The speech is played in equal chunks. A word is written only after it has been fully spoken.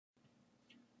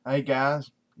Hey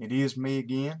guys, it is me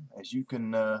again, as you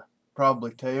can probably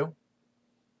tell.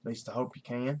 At least I hope you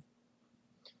can.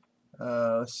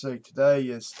 Let's see, today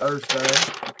is Thursday,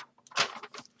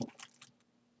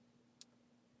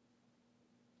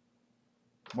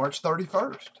 March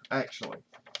 31st, actually.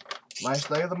 Last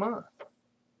day of the month.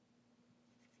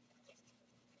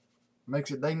 Makes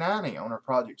it day 90 on our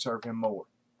Project Serve Him More.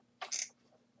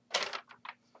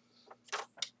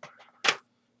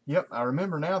 Yep, I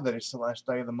remember now that it's the last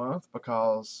day of the month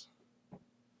because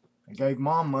I gave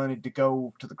Mom money to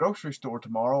go to the grocery store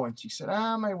tomorrow, and she said,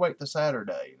 I may wait till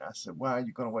Saturday. And I said, why are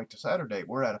you going to wait till Saturday?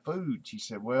 We're out of food. She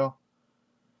said, well,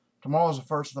 tomorrow's the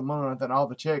first of the month and all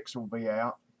the checks will be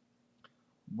out.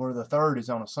 Where the 3rd is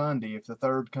on a Sunday. If the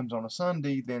 3rd comes on a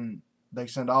Sunday, then they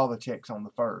send all the checks on the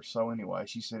 1st. So anyway,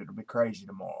 she said it'll be crazy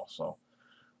tomorrow. So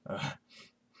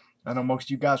I know most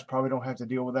of you guys probably don't have to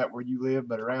deal with that where you live,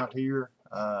 but around here,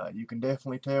 you can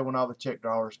definitely tell when all the check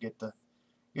drawers get the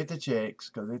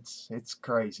checks, because it's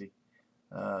crazy.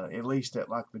 At least at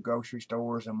like the grocery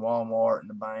stores and Walmart and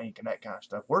the bank and that kind of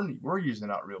stuff. We're usually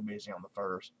not real busy on the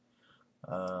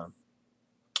 1st.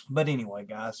 But anyway,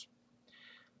 guys.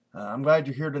 I'm glad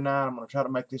you're here tonight. I'm going to try to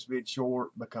make this vid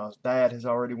short because Dad has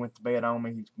already went to bed on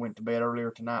me. He went to bed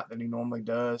earlier tonight than he normally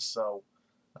does. So,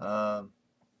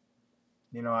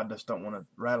 you know, I just don't want to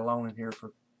rattle on in here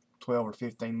for 12 or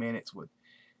 15 minutes with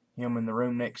him in the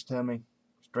room next to me,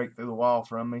 straight through the wall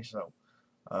from me. So,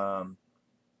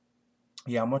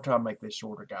 yeah, I'm going to try to make this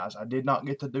shorter, guys. I did not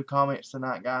get to do comments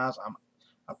tonight, guys.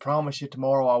 I promise you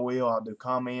tomorrow I will. I'll do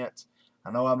comments. I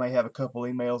know I may have a couple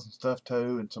emails and stuff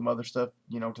too, and some other stuff,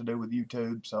 you know, to do with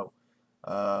YouTube. So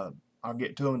I'll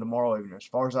get to them tomorrow evening. As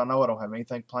far as I know, I don't have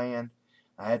anything planned.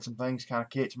 I had some things kind of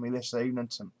catch me this evening.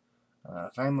 Some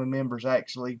family members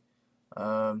actually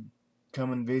come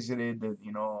and visited that,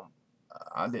 you know,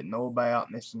 I didn't know about,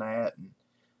 and this and that, and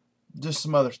just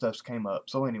some other stuff's came up.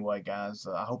 So anyway, guys,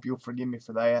 I hope you'll forgive me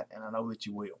for that, and I know that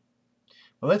you will.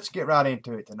 But let's get right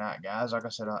into it tonight, guys. Like I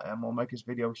said, I'm going to make this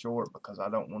video short because I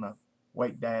don't want to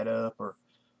wake Dad up,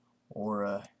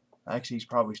 or actually he's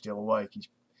probably still awake. He's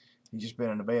just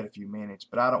been in the bed a few minutes,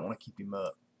 but I don't want to keep him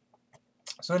up.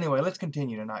 So anyway, let's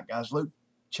continue tonight, guys. Luke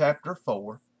chapter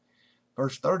 4,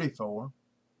 verse 34.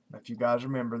 If you guys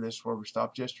remember, this is where we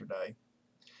stopped yesterday.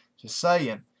 Just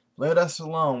saying, let us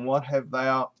alone. What have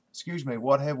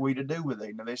we to do with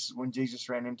thee? Now this is when Jesus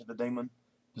ran into the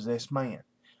demon-possessed man.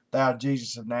 Thou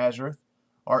Jesus of Nazareth,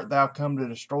 art thou come to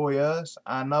destroy us?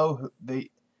 I know thee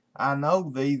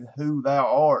who thou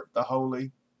art, the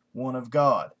Holy One of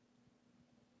God.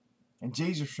 And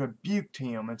Jesus rebuked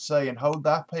him, and saying, Hold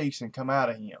thy peace, and come out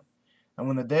of him. And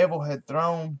when the devil had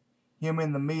thrown him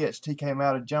in the midst, he came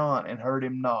out of John, and heard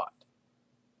him not.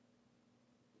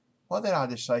 What did I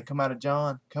just say? Come out of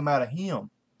John? Come out of him.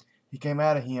 He came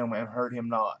out of him, and heard him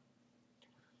not.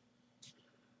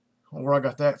 Where I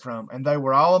got that from. And they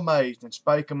were all amazed, and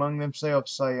spake among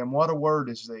themselves, saying, What a word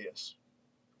is this?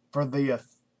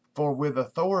 For with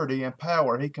authority and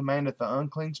power he commandeth the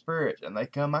unclean spirits, and they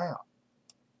come out.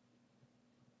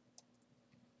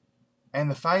 And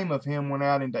the fame of him went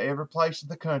out into every place of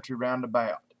the country round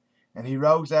about. And he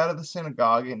rose out of the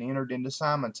synagogue, and entered into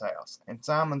Simon's house. And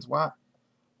Simon's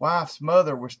wife's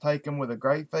mother was taken with a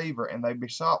great fever, and they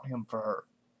besought him for her.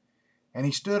 And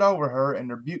he stood over her, and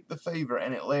rebuked the fever,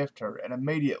 and it left her. And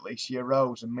immediately she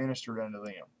arose, and ministered unto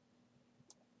them.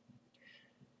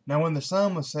 Now when the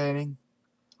sun was setting,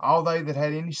 all they that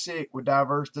had any sick with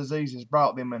divers diseases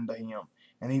brought them unto him,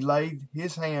 and he laid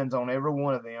his hands on every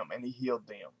one of them, and he healed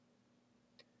them.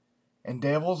 And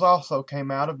devils also came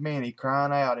out of many,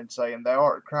 crying out, and saying, Thou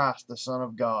art Christ, the Son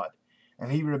of God.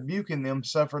 And he, rebuking them,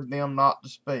 suffered them not to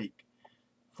speak,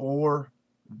 for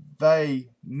they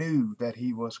knew that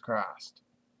he was Christ.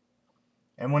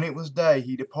 And when it was day,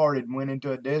 he departed, and went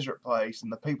into a desert place,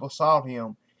 and the people sought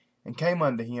him, and came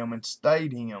unto him, and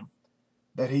stayed him,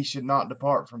 that he should not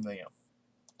depart from them.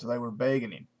 So they were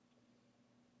begging him.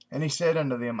 And he said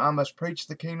unto them, I must preach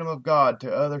the kingdom of God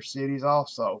to other cities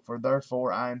also, for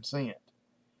therefore I am sent.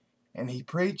 And he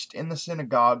preached in the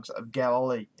synagogues of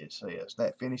Galilee, it says.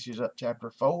 That finishes up chapter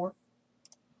 4.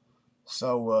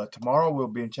 So tomorrow we'll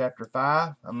be in chapter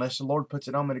 5, unless the Lord puts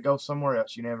it on me to go somewhere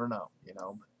else. You never know, you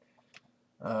know.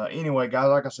 Anyway, guys,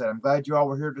 like I said, I'm glad you all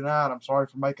were here tonight. I'm sorry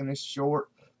for making this short.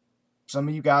 Some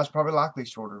of you guys probably like these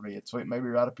shorter vids, so it may be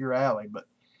right up your alley. But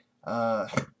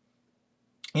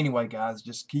anyway, guys,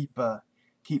 just keep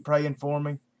praying for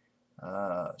me.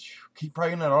 Keep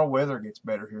praying that our weather gets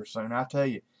better here soon. I tell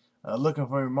you, Looking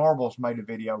for Marbles made a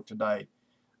video today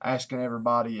asking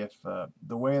everybody if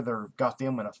the weather got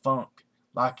them in a funk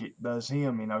like it does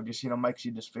him. You know, just makes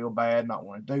you just feel bad, not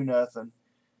want to do nothing.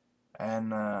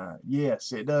 And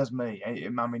yes, it does me.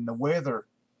 I mean, the weather,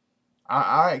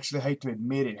 I actually hate to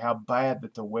admit it, how bad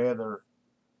that the weather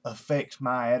affects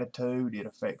my attitude. It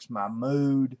affects my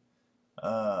mood.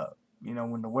 Uh, you know,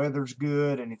 when the weather's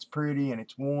good and it's pretty and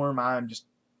it's warm, I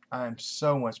am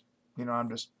so much, you know,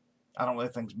 I don't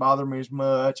let things bother me as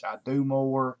much. I do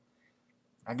more.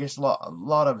 I guess a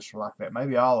lot of us are like that,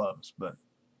 maybe all of us, but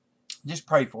just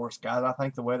pray for us, guys. I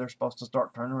think the weather's supposed to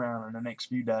start turning around in the next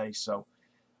few days, so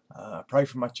pray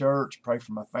for my church, pray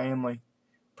for my family,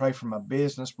 pray for my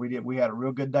business. We had a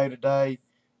real good day today.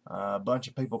 A bunch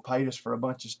of people paid us for a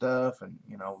bunch of stuff, and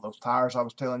you know those tires I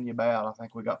was telling you about. I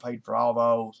think we got paid for all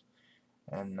those,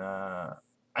 and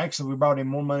actually we brought in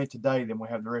more money today than we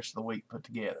have the rest of the week put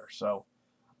together.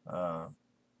 Uh,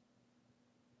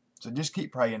 so just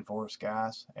keep praying for us,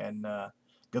 guys, and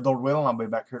good Lord willing, I'll be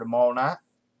back here tomorrow night.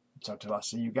 So till I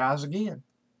see you guys again,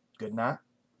 good night.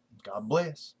 God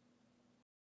bless.